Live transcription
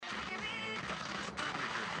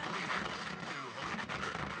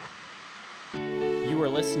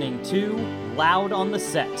listening to Loud on the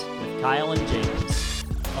Set with Kyle and James.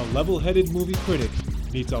 A level-headed movie critic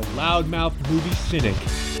meets a loudmouth movie cynic.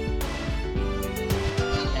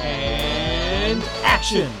 And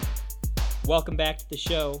action! Welcome back to the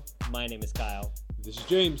show. My name is Kyle. This is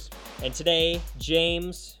James. And today,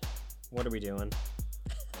 James, what are we doing?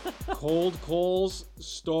 Cold Calls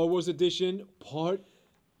Star Wars Edition Part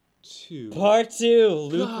 2. Part 2,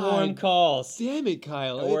 Lukewarm Calls. Damn it,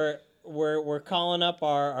 Kyle. We're calling up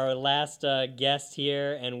our last guest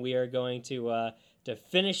here, and we are going to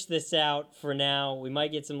finish this out for now. We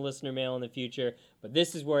might get some listener mail in the future, but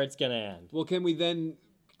this is where it's going to end. Well, can we then...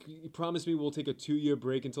 You promise me we'll take a 2-year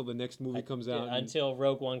break until the next movie comes out? Until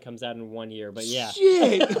Rogue One comes out in 1 year, but yeah.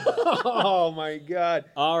 Shit! Oh, my God.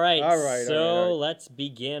 All right, all right. Let's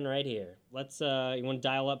begin right here. You want to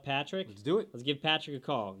dial up Patrick? Let's do it. Let's give Patrick a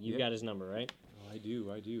call. You've got his number, right? Oh, I do.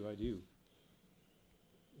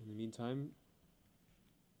 In the meantime,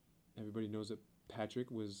 everybody knows that Patrick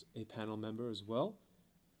was a panel member as well.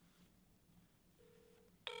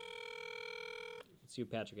 Let's see what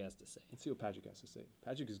Patrick has to say.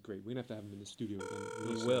 Patrick is great. We're going to have him in the studio again.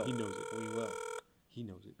 We will. He knows it. We will. He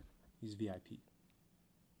knows it. He's VIP.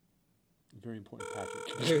 Very important,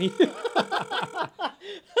 Patrick. Very.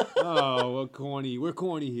 Oh, we're corny. We're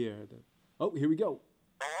corny here. Oh, here we go.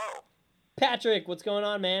 Hello. Patrick, what's going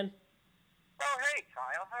on, man? Oh, hey,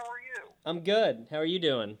 Kyle. How are you? I'm good. How are you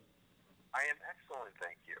doing? I am excellent,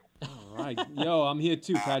 thank you. All right. Yo, I'm here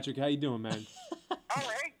too, Patrick. How you doing, man? Oh,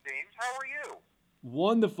 hey, James. How are you?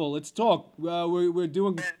 Wonderful. Let's talk. We're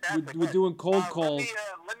doing cold calls.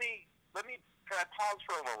 Let me pause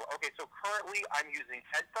for a moment. Okay, so currently I'm using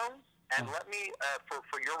headphones, and let me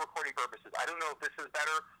for your recording purposes. I don't know if this is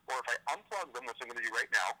better or if I unplug them, which I'm going to do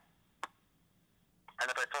right now. And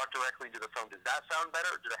if I talk directly into the phone, does that sound better,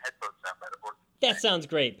 or do the headphones sound better? That sounds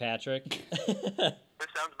great, Patrick. This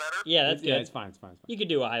sounds better? Yeah, that's good. Yeah, it's fine. You could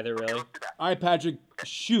do either, really. Okay, let's do that. All right, Patrick,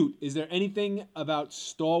 shoot. Is there anything about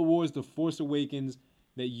Star Wars The Force Awakens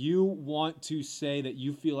that you want to say that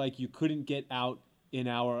you feel like you couldn't get out in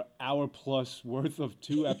our hour-plus worth of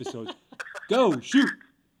 2 episodes? Go, shoot.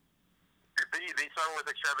 The Star Wars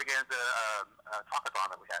extravaganza talkathon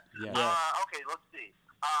that we had. Yeah. Okay, let's see.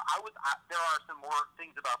 There are some more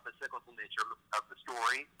things about the cyclical nature of the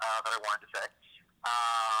story that I wanted to say.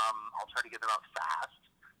 I'll try to get them out fast.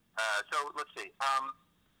 So let's see.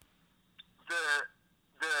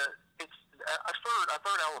 It's a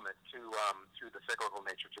third element to the cyclical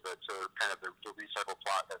nature, to kind of the recycle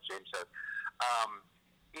plot, as James said,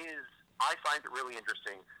 is I find it really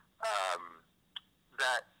interesting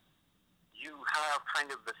that you have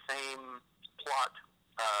kind of the same plot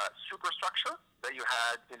superstructure that you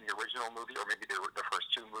had in the original movie, or maybe the first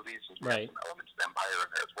 2 movies. You right. have some elements of Empire in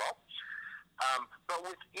there as well. But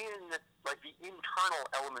within, like, the internal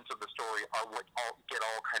elements of the story are what get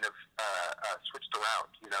all kind of switched around,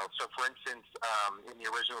 you know. So, for instance, in the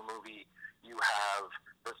original movie, you have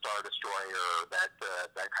the Star Destroyer that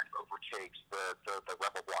kind of overtakes the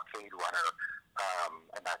Rebel blockade runner,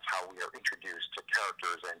 and that's how we are introduced to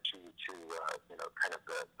characters and to you know, kind of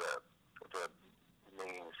the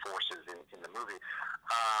main forces in the movie,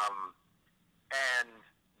 and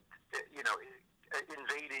you know,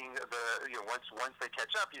 invading once they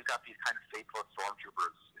catch up, you've got these kind of faithless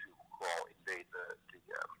stormtroopers who all invade the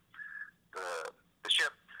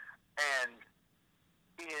ship, and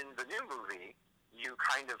in the new movie, you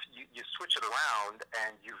kind of you switch it around,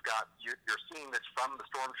 and you're seeing this from the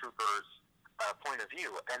stormtroopers' point of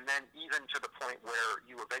view, and then even to the point where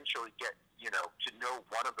you eventually get to know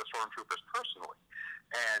one of the stormtroopers personally,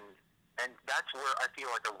 and that's where I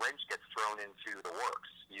feel like a wrench gets thrown into the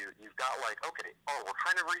works. You've got like, okay, we're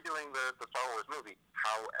kind of redoing the Star Wars movie.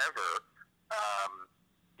 However,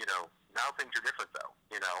 now things are different though.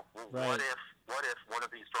 Right. What if one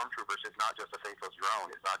of these stormtroopers is not just a faithless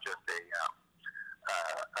drone, is not just a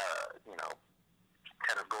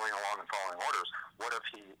kind of going along and following orders? What if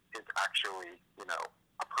he is actually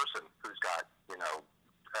a person who's got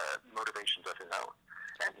motivations of his own,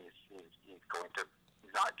 and he's going to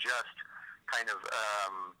not just kind of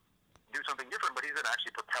do something different, but he's going to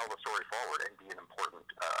actually propel the story forward and be an important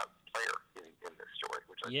player in this story,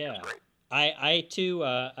 which I think is great. I too,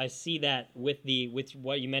 I see that with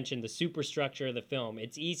what you mentioned, the superstructure of the film.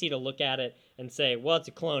 It's easy to look at it and say, well, it's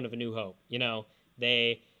a clone of A New Hope.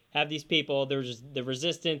 They have these people, there's the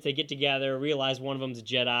Resistance, they get together, realize one of them's a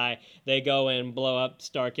Jedi, they go and blow up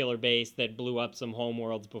Starkiller Base that blew up some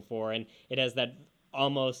homeworlds before, and it has that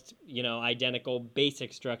almost, identical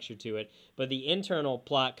basic structure to it. But the internal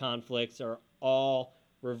plot conflicts are all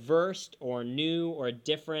reversed or new or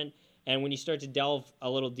different, And when you start to delve a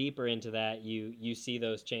little deeper into that, you see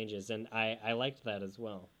those changes, and I liked that as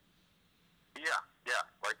well.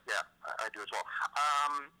 I do as well.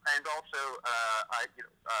 And also, I've been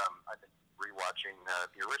rewatching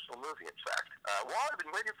the original movie. In fact, while I've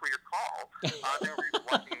been waiting for your call, I've been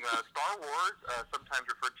rewatching Star Wars, sometimes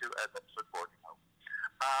referred to as Episode 4.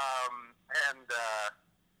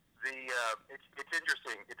 It's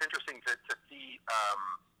interesting. It's interesting to see,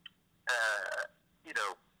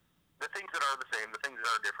 the things that are the same, the things that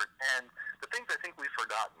are different, and the things I think we've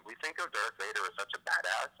forgotten. We think of Darth Vader as such a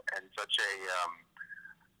badass and such a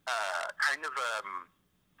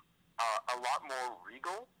a lot more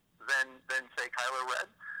regal than say Kylo Ren.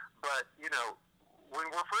 But when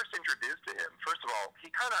we're first introduced to him, first of all, he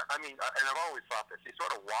kind of, and I've always thought this, he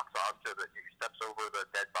sort of walks onto he steps over the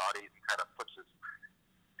dead bodies and kind of puts his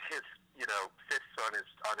fists on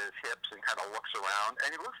his hips and kind of looks around,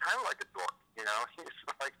 and he looks kind of like a dork. He's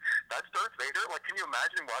like, that's Darth Vader. Like, can you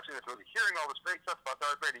imagine watching this movie, hearing all this great stuff about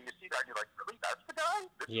Darth Vader, and you see that, and you're like, really, that's the guy?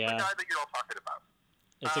 This is the guy that you're all talking about.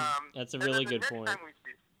 That's a really good point.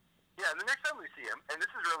 And the next time we see him, and this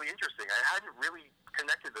is really interesting, I hadn't really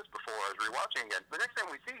connected this before I was rewatching again. The next time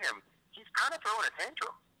we see him, he's kind of throwing a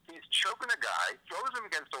tantrum. He's choking a guy, throws him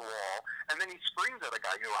against a wall, and then he screams at a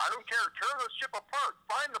guy, I don't care, tear the ship apart,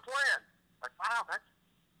 find the plan. Like, wow, that's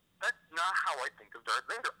not how I think of Darth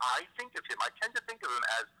Vader. I think of him, I tend to think of him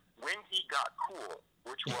as when he got cool,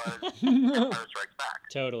 which was Empire Strikes Back.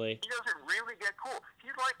 Totally. He doesn't really get cool.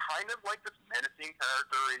 He's like kind of like this menacing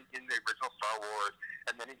character in the original Star Wars,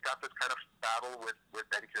 and then he's got this kind of battle with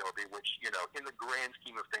Ben Kenobi, which, in the grand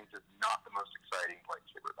scheme of things is not the most exciting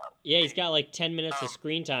lightsaber battle. Yeah, he's got like 10 minutes of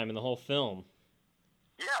screen time in the whole film.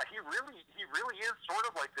 Yeah, he really is sort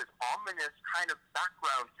of like this ominous kind of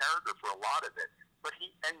background character for a lot of it. But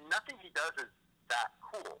nothing he does is that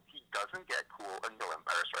cool. He doesn't get cool until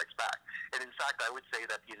Empire Strikes Back. And in fact, I would say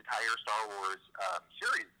that the entire Star Wars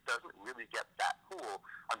series doesn't really get that cool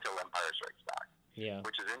until Empire Strikes Back. Yeah.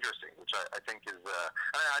 Which is interesting, which I think is,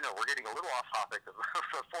 I know we're getting a little off topic of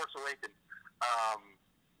Force Awakens,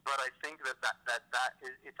 but I think that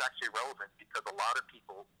it's actually relevant because a lot of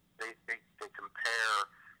people, they compare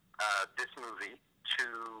this movie to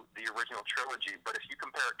the original trilogy, but if you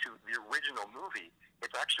compare it to the original movie,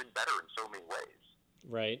 it's actually better in so many ways.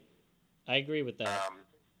 Right. I agree with that.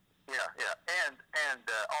 And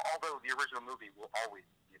although the original movie will always,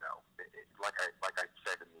 like I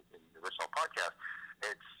said in the original podcast,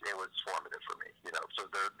 it was formative for me. So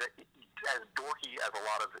as dorky as a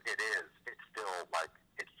lot of it is, it's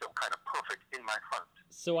still kind of perfect in my heart.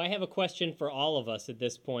 So I have a question for all of us at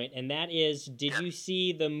this point, and that is, did you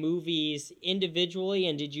see the movies individually,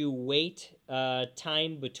 and did you wait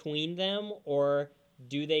time between them, or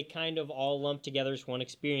do they kind of all lump together as one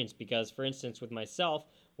experience? Because, for instance, with myself,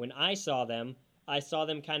 when I saw them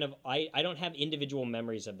kind of, I don't have individual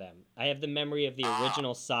memories of them. I have the memory of the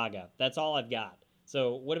original saga. That's all I've got.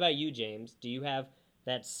 So what about you, James? Do you have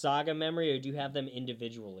that saga memory, or do you have them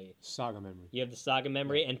individually? Saga memory. You have the saga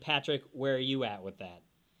memory, and Patrick, where are you at with that?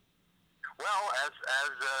 Well, as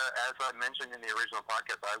I mentioned in the original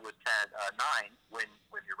podcast, I was 9 when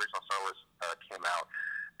the original Star Wars came out,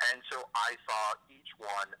 and so I saw each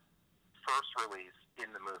one first release in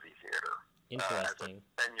the movie theater. Interesting.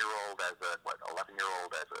 As a 10-year-old, as a 11-year-old,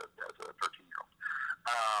 as a 13-year-old.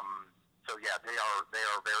 So yeah, they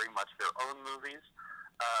are very much their own movies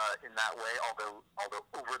in that way. Although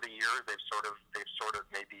over the years they've sort of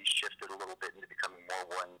maybe shifted a little bit into becoming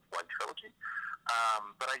more one trilogy.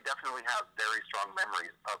 But I definitely have very strong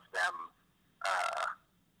memories of them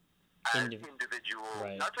as individual,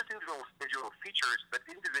 not just individual features, but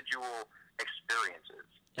individual experiences.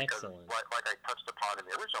 Excellent. Because like I touched upon in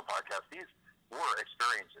the original podcast, these were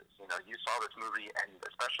experiences. You saw this movie, and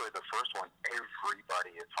especially the first one,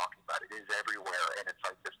 everybody is talking about it. It is everywhere, and it's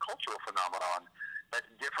like this cultural phenomenon that's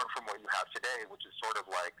different from what you have today, which is sort of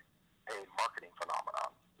like a marketing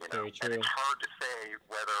phenomenon. Very true. And it's hard to say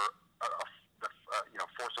whether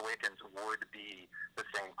Force Awakens would be the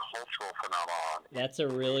same cultural phenomenon. That's a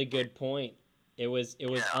really good point. It was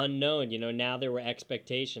unknown. Now there were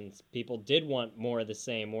expectations. People did want more of the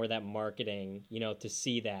same, more of that marketing, to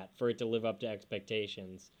see that, for it to live up to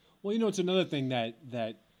expectations. Well, it's another thing that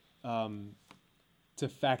to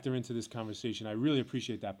factor into this conversation. I really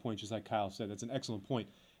appreciate that point, just like Kyle said. That's an excellent point.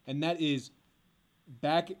 And that is,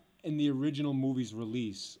 back in the original movie's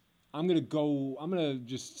release, I'm going to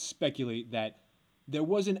just speculate that there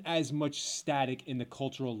wasn't as much static in the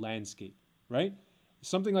cultural landscape, right?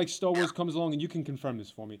 Something like Star Wars comes along, and you can confirm this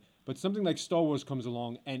for me, but something like Star Wars comes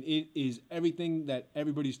along, and it is everything that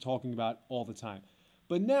everybody's talking about all the time.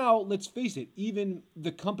 But now, let's face it, even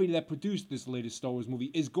the company that produced this latest Star Wars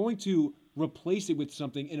movie is going to replace it with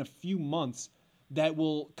something in a few months that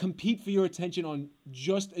will compete for your attention on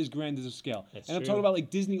just as grand as a scale. That's and I'm true. talking about, like,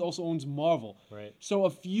 Disney also owns Marvel. Right. So a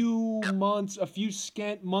few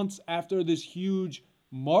scant months after this huge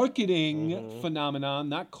marketing phenomenon,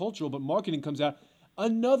 not cultural, but marketing comes out,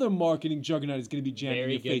 another marketing juggernaut is going to be jammed in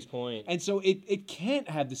Very your good face. point. And so it can't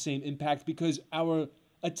have the same impact because our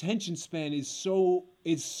attention span is so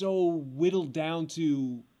whittled down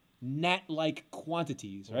to gnat-like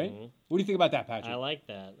quantities, right? What do you think about that, Patrick? I like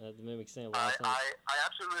that. That makes sense. I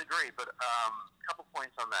absolutely agree, but a couple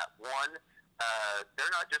points on that. One,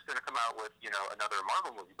 they're not just going to come out with another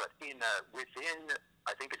Marvel movie, but within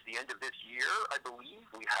I think it's the end of this year, I believe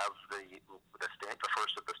we have the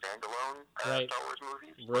first of the standalone Right. Star Wars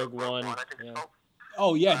movies. Rogue One, I think it's called.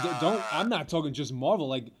 Oh yeah, don't. I'm not talking just Marvel.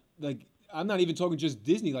 Like I'm not even talking just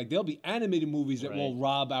Disney. Like there'll be animated movies that will Right.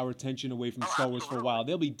 rob our attention away from Star Wars for a while.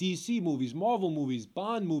 There'll be DC movies, Marvel movies,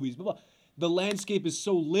 Bond movies. Blah, blah. The landscape is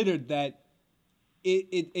so littered that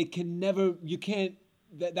it can never. You can't.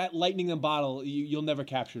 That lightning in a bottle. You'll never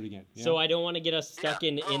capture it again. you So know? I don't want to get us stuck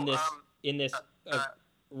in this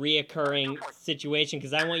reoccurring situation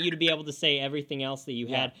because I want you to be able to say everything else that you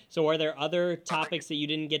had. So are there other topics that you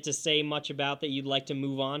didn't get to say much about that you'd like to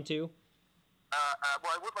move on to?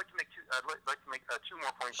 Well, I would like to make two. I'd like to make two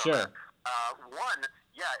more points Sure. on that. One,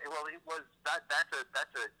 it was that's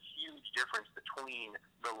a huge difference between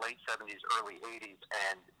the late '70s, early '80s,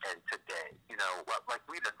 and today. Like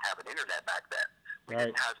we didn't have an internet back then. We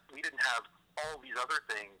didn't have all these other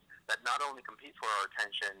things that not only compete for our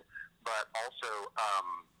attention, but also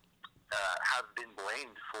have been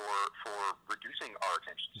blamed for reducing our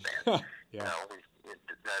attention span. Yeah.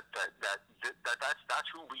 That's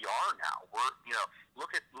who we are now. We're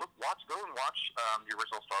go and watch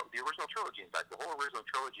the original trilogy. In fact, the whole original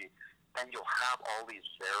trilogy, and you'll have all these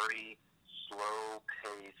very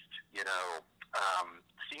slow-paced,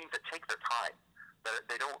 scenes that take their time. That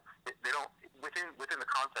they don't within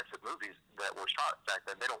the context of movies that were shot back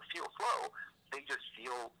then. They don't feel slow. They just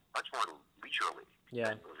feel much more leisurely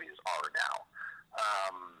than movies are now.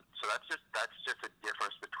 So that's just a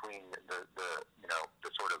difference between the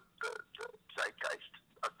sort of the zeitgeist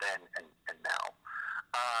of then and now.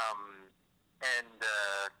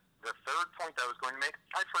 The third point I was going to make,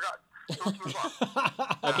 I forgot. So let's move on.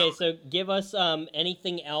 Okay, so give us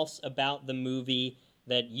anything else about the movie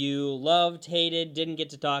that you loved, hated, didn't get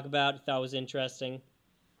to talk about, thought was interesting.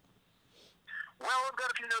 Well, I've got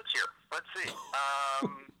a few notes here. Let's see.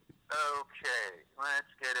 Okay,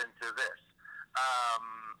 let's get into this.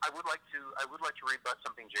 I would like to rebut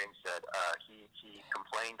something James said. He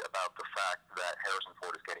complained about the fact that Harrison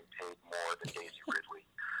Ford is getting paid more than Daisy Ridley.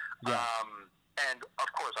 Yeah. And of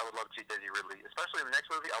course, I would love to see Daisy Ridley, especially in the next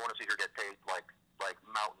movie. I want to see her get paid like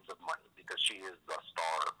mountains of money because she is the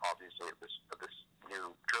star, obviously, of this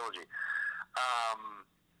new trilogy.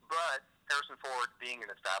 But Harrison Ford, being an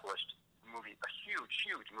established a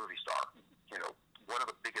huge movie star, one of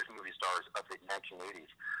the biggest movie stars of the 1980s,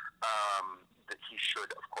 that he should,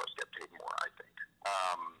 of course, get paid more. I think.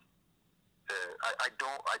 I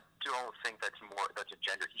don't think that's a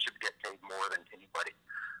gender. He should get paid more than anybody.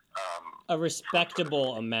 A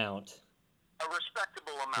respectable amount. A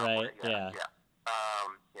respectable amount. Right. Yeah.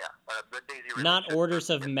 But Daisy Ridley Not should orders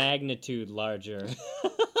of get paid. magnitude larger.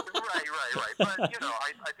 Right. But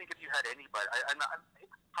I think if you had anybody,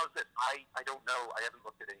 how's this? I don't know. I haven't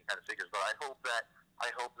looked at any kind of figures, but I hope that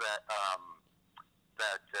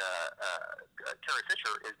Carrie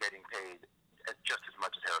Fisher is getting paid just as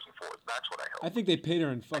much as Harrison Ford. That's what I hope. I think they paid her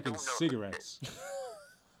in fucking don't know. cigarettes.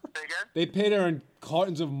 Say again? They paid her in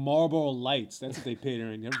cartons of Marlboro Lights. That's what they paid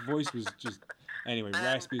her in. Her voice was just anyway,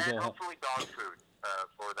 raspy as and all hell. hopefully dog food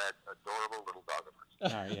for that adorable little dog of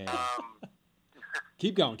hers. All right, yeah.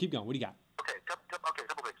 Keep going. What do you got? Okay, couple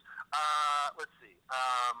things. Let's see.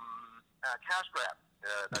 Cash grab.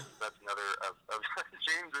 That's another of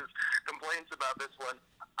James's complaints about this one.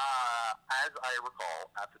 As I recall,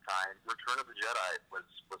 at the time, Return of the Jedi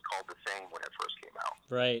was called the same when it first came out.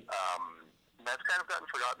 Right. And that's kind of gotten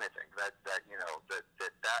forgotten. I think that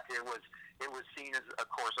it was seen as, of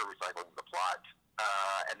course, a recycling of the plot.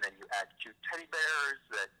 And then you add cute teddy bears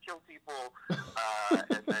that kill people,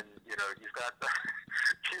 and then you've got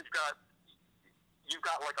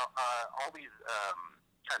like all these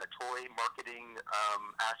kind of toy marketing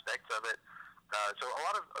aspects of it. So a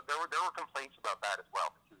lot of there were complaints about that as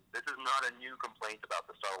well. This is not a new complaint about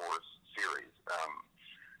the Star Wars series.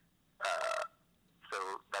 So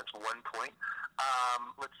that's one point.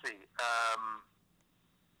 Let's see.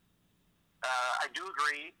 I do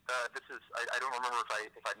agree. This is I don't remember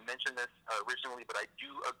if I mentioned this originally, but I do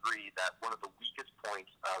agree that one of the weakest points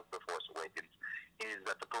of The Force Awakens is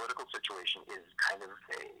that the political situation is kind of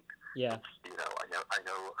vague. Yeah. I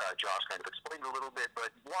know Josh kind of explained a little bit,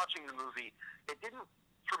 but watching the movie,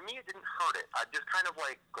 for me, it didn't hurt it. I just kind of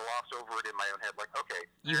like glossed over it in my own head, like, okay,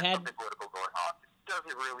 there's something political going on. It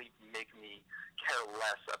doesn't really make me care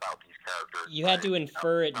less about these characters. You had to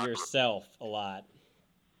infer it yourself a lot.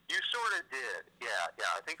 You sort of did, yeah.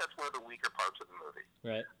 I think that's one of the weaker parts of the movie.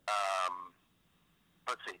 Right.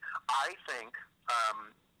 Let's see. I think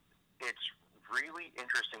it's really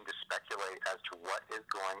interesting to speculate as to what is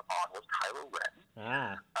going on with Kylo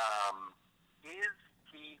Ren. Is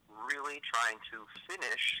he really trying to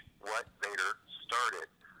finish what Vader started?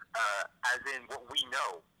 As in what we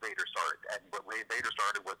know Vader started, and what Vader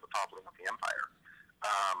started was the toppling of the Empire.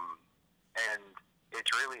 And it's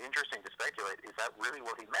really interesting to speculate. Is that really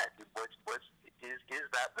what he meant? Is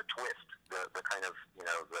that the twist? The kind of the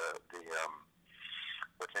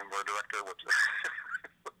what's the name of our director?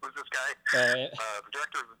 Who's this guy? The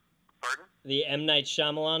director. Pardon? The M. Night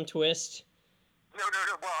Shyamalan twist. No.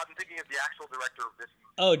 Well, I'm thinking of the actual director of this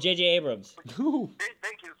movie. Oh, J.J. Abrams. Thank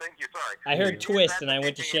you. Sorry. I heard twist and I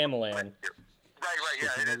went to Shyamalan. Right. Yeah,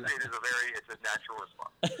 it's a natural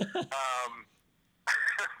response.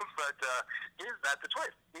 But is that the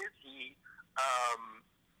twist? Is he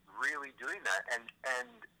really doing that? And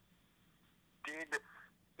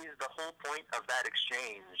is the whole point of that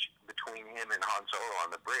exchange between him and Han Solo on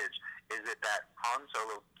the bridge, is it that Han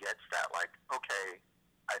Solo gets that, like, okay,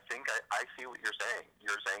 I think I see what you're saying.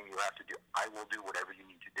 You're saying you have to do, I will do whatever you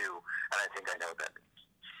need to do, and I think I know what that means.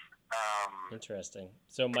 Interesting.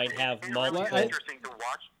 So might have multiple... Really interesting to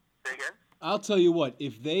watch. Say again? I'll tell you what,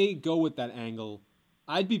 if they go with that angle,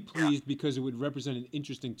 I'd be pleased because it would represent an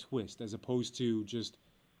interesting twist as opposed to just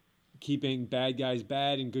keeping bad guys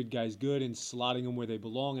bad and good guys good and slotting them where they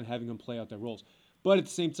belong and having them play out their roles. But at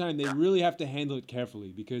the same time, they really have to handle it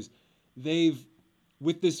carefully because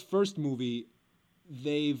with this first movie,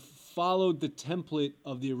 they've followed the template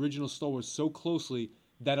of the original Star Wars so closely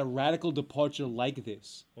that a radical departure like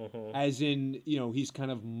this, as in, he's kind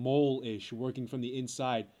of mole-ish, working from the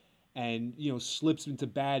inside, and, slips into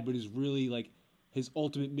bad, but is really, like, his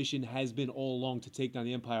ultimate mission has been all along to take down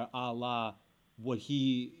the Empire, a la what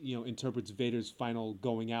he, interprets Vader's final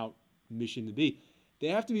going out mission to be. They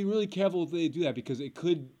have to be really careful if they do that because it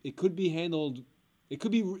could be handled.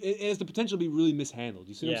 It has the potential to be really mishandled.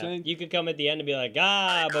 You see what I'm saying? You could come at the end and be like,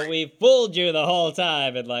 but we fooled you the whole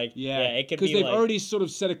time, and it could be because they've already sort of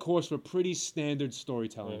set a course for pretty standard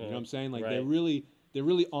storytelling. You know what I'm saying? Like they're really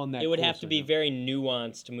on that. It would have to be very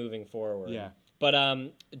nuanced moving forward. Yeah. But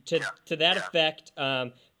to that effect,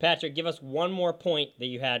 Patrick, give us one more point that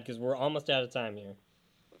you had because we're almost out of time here.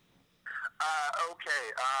 Okay.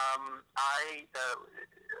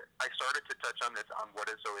 I started to touch on this, on what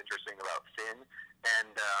is so interesting about Finn,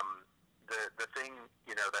 and the thing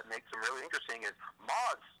that makes him really interesting is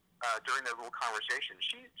Maz. During that little conversation,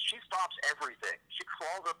 she stops everything. She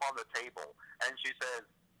crawls up on the table and she says,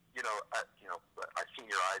 I've seen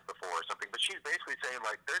your eyes before or something, but she's basically saying,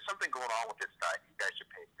 like, there's something going on with this guy. You guys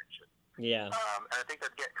should pay attention. Yeah. And I think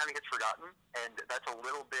that kind of gets forgotten, and that's a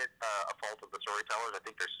little bit a fault of the storytellers. I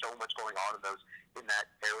think there's so much going on in that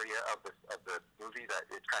area of the movie that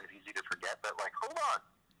it's kind of easy to forget. But, like, hold on.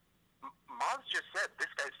 Maz just said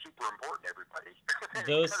this guy's super important, everybody.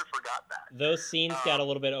 You kind of forgot that. Those scenes got a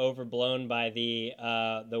little bit overblown by the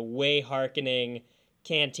way hearkening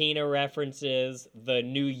Cantina references, the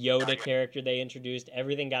new Yoda character they introduced.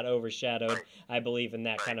 Everything got overshadowed, I believe, in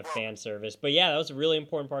that kind of fan service. But yeah, that was a really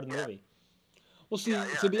important part of the movie. Well, see,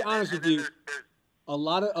 to be honest with you, a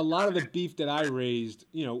lot of the beef that I raised,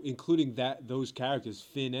 including those characters,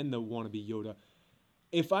 Finn and the wannabe Yoda.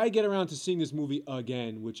 If I get around to seeing this movie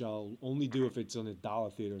again, which I'll only do if it's on a dollar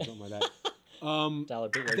theater or something like that,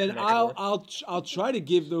 then I'll try to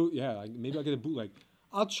give those. Yeah, maybe I'll get a bootleg.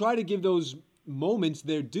 I'll try to give those moments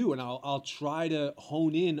their due, and I'll try to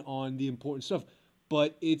hone in on the important stuff.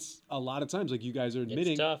 But it's a lot of times, like you guys are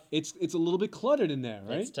admitting, it's a little bit cluttered in there,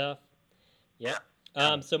 right? It's tough. Yep.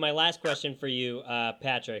 So my last question for you,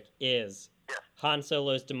 Patrick, is Han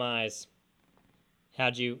Solo's demise.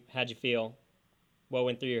 How'd you feel? What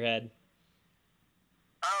went through your head?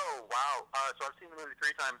 Oh, wow. So I've seen the movie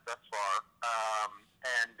 3 times thus far,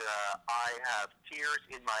 and I have tears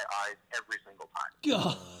in my eyes every single time.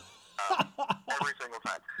 Every single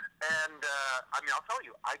time. And, I'll tell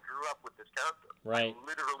you, I grew up with this character. Right. I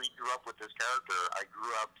literally grew up with this character. I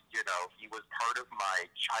grew up, he was part of my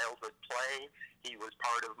childhood play. He was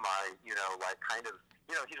part of my, he's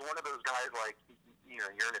one of those guys, like,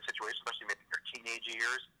 you're in a situation, especially maybe in your teenage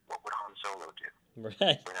years, what would Han Solo do?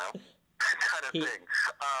 Right. You know, kind of He- thing.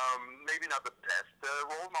 Maybe not the best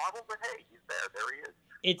role model, but hey, he's there. There he is.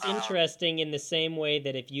 It's interesting in the same way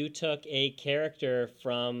that if you took a character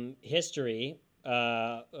from history,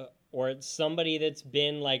 or somebody that's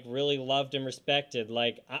been like really loved and respected,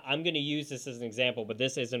 like I'm going to use this as an example, but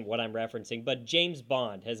this isn't what I'm referencing. But James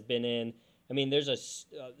Bond has been in. I mean, there's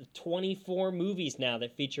 24 movies now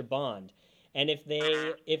that feature Bond, and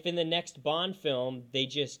if in the next Bond film they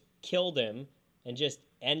just killed him and just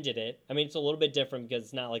ended it. I mean, it's a little bit different because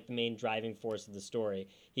it's not like the main driving force of the story.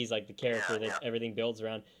 He's like the character that everything builds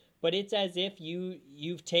around. But it's as if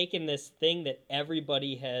you've taken this thing that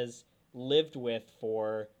everybody has lived with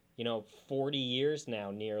for 40 years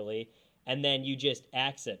now nearly, and then you just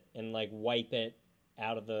axe it and like wipe it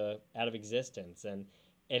out of existence. And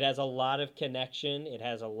it has a lot of connection. It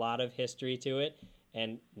has a lot of history to it,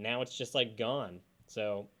 and now it's just like gone.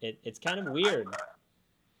 So it's kind of weird.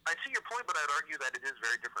 I see your point, but I'd argue that it is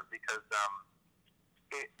very different because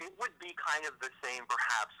it would be kind of the same,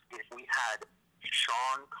 perhaps, if we had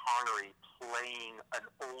Sean Connery playing an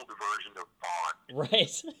old version of Bond. Right.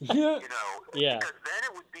 You know, Yeah. because then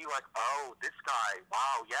it would be like, oh, this guy,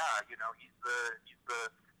 wow, yeah,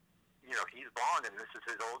 he's Bond, and this is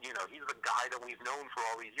his old, he's the guy that we've known for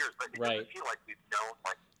all these years. But it Right. doesn't feel like we've known,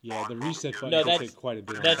 like, Yeah, the Bond reset for button No, can that's- take quite a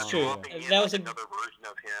bit of that's time. true. Swapping in, That was like, a- another version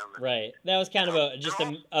of him. And, Right. That was kind of just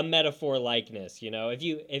they're a metaphor likeness,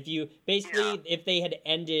 If you basically Yeah. if they had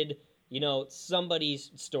ended,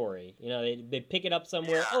 somebody's story, they pick it up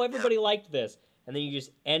somewhere. Yeah, Oh, everybody liked this, and then you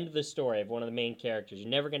just end the story of one of the main characters. You're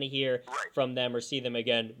never going to hear Right. from them or see them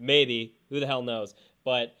again. Maybe, who the hell knows?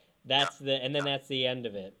 But that's that's the end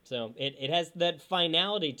of it. So it has that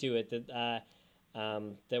finality to it that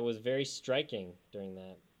was very striking during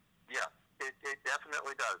that. Yeah, it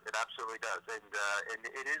definitely does. It absolutely does. And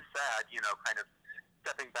it is sad, kind of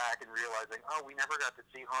stepping back and realizing, oh, we never got to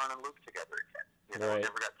see Han and Luke together again. Right.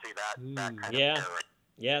 Never got to see that kind Yeah. of era.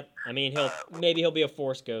 Yeah, I mean maybe he'll be a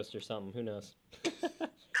Force ghost or something. Who knows?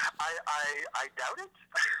 I doubt it.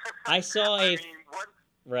 I saw I a mean, what?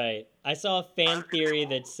 Right. I saw a fan theory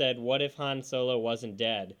that said, what if Han Solo wasn't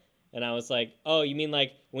dead? And I was like, oh, you mean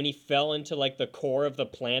like when he fell into like the core of the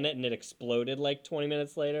planet and it exploded like 20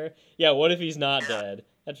 minutes later? Yeah, what if he's not dead?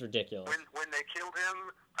 That's ridiculous. When they killed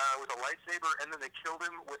him with a lightsaber, and then they killed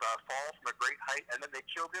him with a fall from a great height, and then they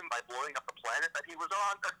killed him by blowing up the planet that he was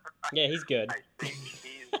on. Yeah, he's good. I think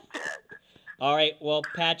he's dead. All right. Well,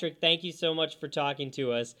 Patrick, thank you so much for talking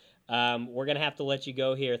to us. We're going to have to let you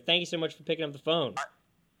go here. Thank you so much for picking up the phone.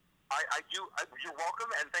 You're welcome,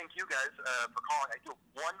 and thank you guys for calling. I do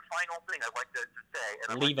one final thing I'd like to say, and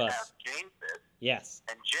I'd Leave like us. to ask James this. Yes.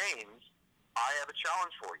 And James, I have a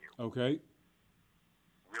challenge for you. Okay.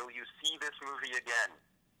 Will you see this movie again?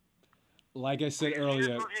 Like I said Will you see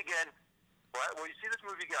earlier, this movie again? What? Will you see this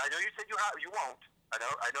movie again? I know you said you won't. I know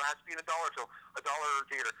it has to be in a dollar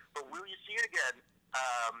theater. But will you see it again?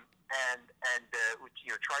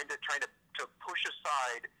 Trying to push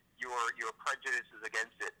aside your prejudices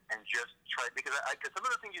against it and just try, because some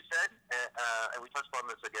of the things you said, and we touched on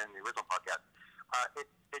this again in the original podcast.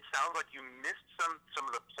 It sounds like you missed some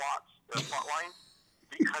of the plot lines.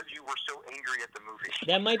 Because you were so angry at the movie.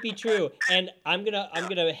 That might be true, and I'm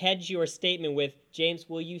gonna hedge your statement with, James,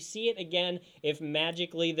 will you see it again if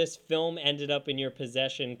magically this film ended up in your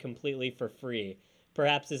possession completely for free,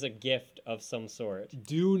 perhaps as a gift of some sort?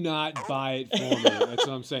 do not buy it for me. That's what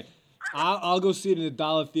I'm saying. I'll go see it in a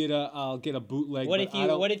dollar theater. I'll get a bootleg. What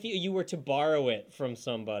but if you were to borrow it from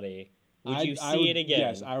somebody? Would you I see would- it again?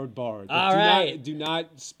 Yes, I would borrow it. But All right. Do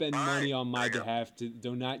not spend money on my There you go. behalf.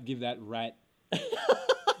 Do not give that rat,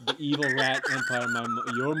 the evil rat empire,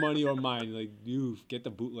 your money or mine. Like, you get the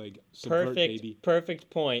bootleg. Subvert, baby. Perfect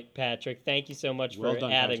point, Patrick. Thank you so much Well for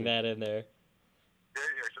done, adding Patrick. that in there.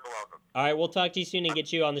 You're so welcome. All right, we'll talk to you soon and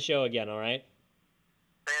get you on the show again, all right?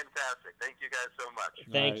 Fantastic. Thank you guys so much.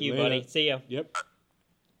 Thank right, you, later. buddy. See ya. Yep.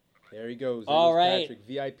 There he goes. All There's right. Patrick,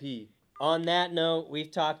 VIP. On that note,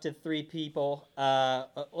 we've talked to 3 people.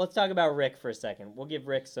 Let's talk about Rick for a second. We'll give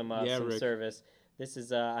Rick some Rick. service. This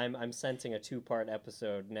is I'm sensing a 2-part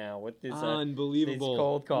episode now with this Unbelievable. these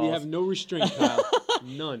cold calls. We have no restraint, Kyle.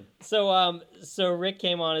 None. So Rick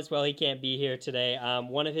came on as well. He can't be here today.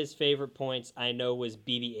 One of his favorite points I know was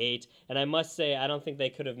BB-8, and I must say I don't think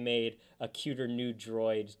they could have made a cuter new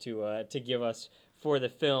droid to give us for the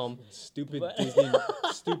film. Stupid But-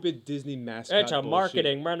 Disney mascot. It's a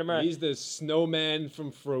bullshit. marketing. He's the snowman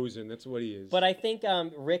from Frozen. That's what he is. But I think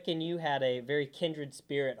Rick and you had a very kindred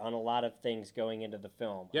spirit on a lot of things going into the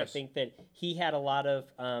film. Yes. I think that he had a lot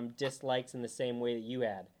of dislikes in the same way that you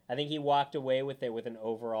had. I think he walked away with it with an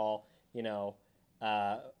overall,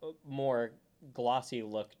 more glossy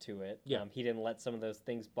look to it. Yeah. He didn't let some of those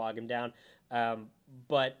things bog him down.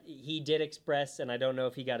 But he did express, and I don't know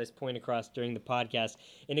if he got his point across during the podcast,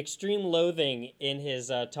 an extreme loathing in his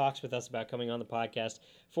talks with us about coming on the podcast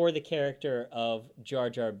for the character of Jar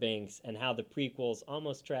Jar Binks and how the prequels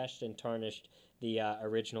almost trashed and tarnished the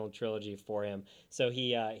original trilogy for him. So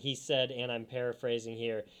he said, and I'm paraphrasing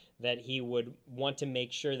here, that he would want to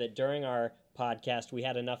make sure that during our podcast we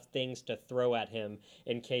had enough things to throw at him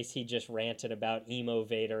in case he just ranted about emo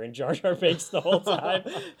Vader and Jar Jar Binks the whole time.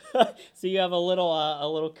 So you have a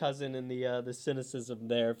little cousin in the cynicism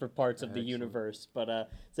there for parts of the Excellent. universe. But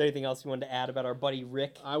is there anything else you wanted to add about our buddy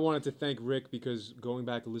Rick? I wanted to thank Rick because going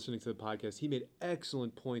back and listening to the podcast, he made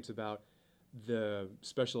excellent points about the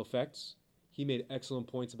special effects. He made excellent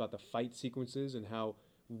points about the fight sequences and how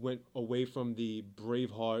went away from the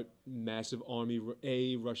Braveheart massive army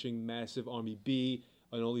A rushing massive army B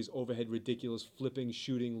and all these overhead ridiculous flipping,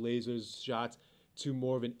 shooting, lasers, shots to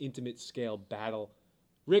more of an intimate scale battle.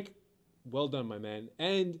 Rick, well done, my man.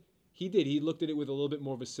 And he did. He looked at it with a little bit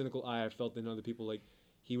more of a cynical eye, I felt, than other people. Like,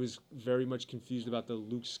 he was very much confused about the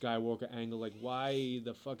Luke Skywalker angle. Like, why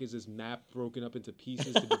the fuck is this map broken up into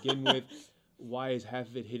pieces to begin with? Why is half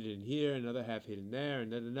of it hidden in here, another half hidden there,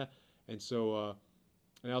 and da-da-da? And so,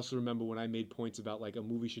 and I also remember when I made points about, like, a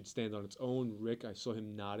movie should stand on its own, Rick, I saw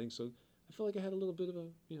him nodding, so I felt like I had a little bit of a,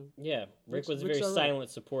 Yeah, Rick was a Rick's very all right.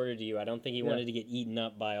 silent supporter to you. I don't think he Yeah. wanted to get eaten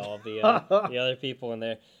up by all of the the other people in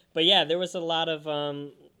there. But yeah, there was a lot of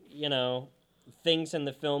things in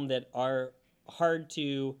the film that are hard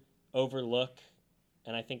to overlook,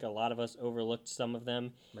 and I think a lot of us overlooked some of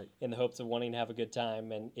them Right. in the hopes of wanting to have a good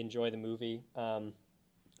time and enjoy the movie.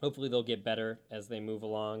 Hopefully they'll get better as they move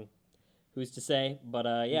along. Who's to say? But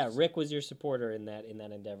yeah, Rick was your supporter in that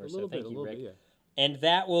endeavor. So thank you, Rick. yeah. And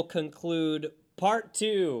that will conclude part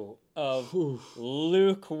 2 of Whew.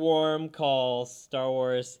 lukewarm calls Star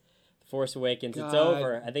Wars The Force Awakens. It's God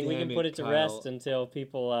over. I think we damn can put it, it to Kyle. rest until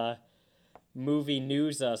people movie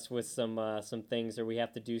news us with some things, or we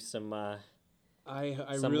have to do some I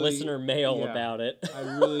some really, listener mail yeah, about it. I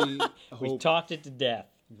really We hope talked it to death.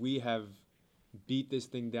 we have beat this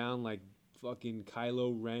thing down like fucking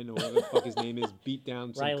Kylo Ren or whatever the fuck his name is, beat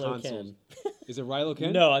down some Rilo consoles. Ken. Is it Rilo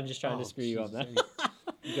Ken? No, I'm just trying to Oh, screw you up. Jesus. Now.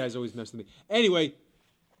 You guys always mess with me. Anyway,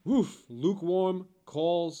 woof, lukewarm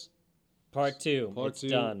calls. Part 2. Part It's 2.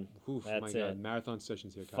 done. Oof, That's my it. God. Marathon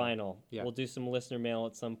sessions here, Kyle. Final. Yeah. We'll do some listener mail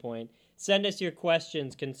at some point. Send us your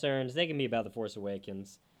questions, concerns. They can be about The Force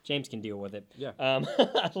Awakens. James can deal with it. Yeah.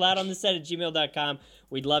 loudontheset@gmail.com.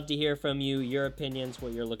 We'd love to hear from you, your opinions,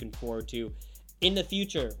 what you're looking forward to in the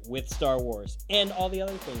future with Star Wars and all the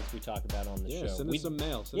other things we talk about on the Yeah, show. send us some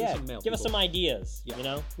mail. Send yeah, us some mail. give us people. some ideas. Yeah. You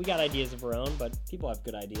know, we got ideas of our own, but people have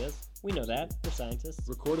good ideas. We know that. We're scientists.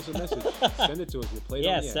 Record us a message. Send it to us. We'll play it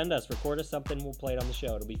Yeah, on the air. send us. Record us something. We'll play it on the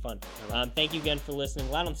show. It'll be fun. Thank you again for listening.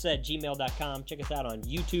 loudontheset@gmail.com. Check us out on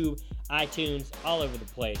YouTube, iTunes, all over the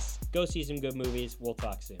place. Go see some good movies. We'll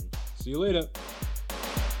talk soon. See you later.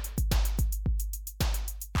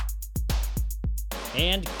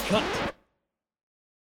 And cut.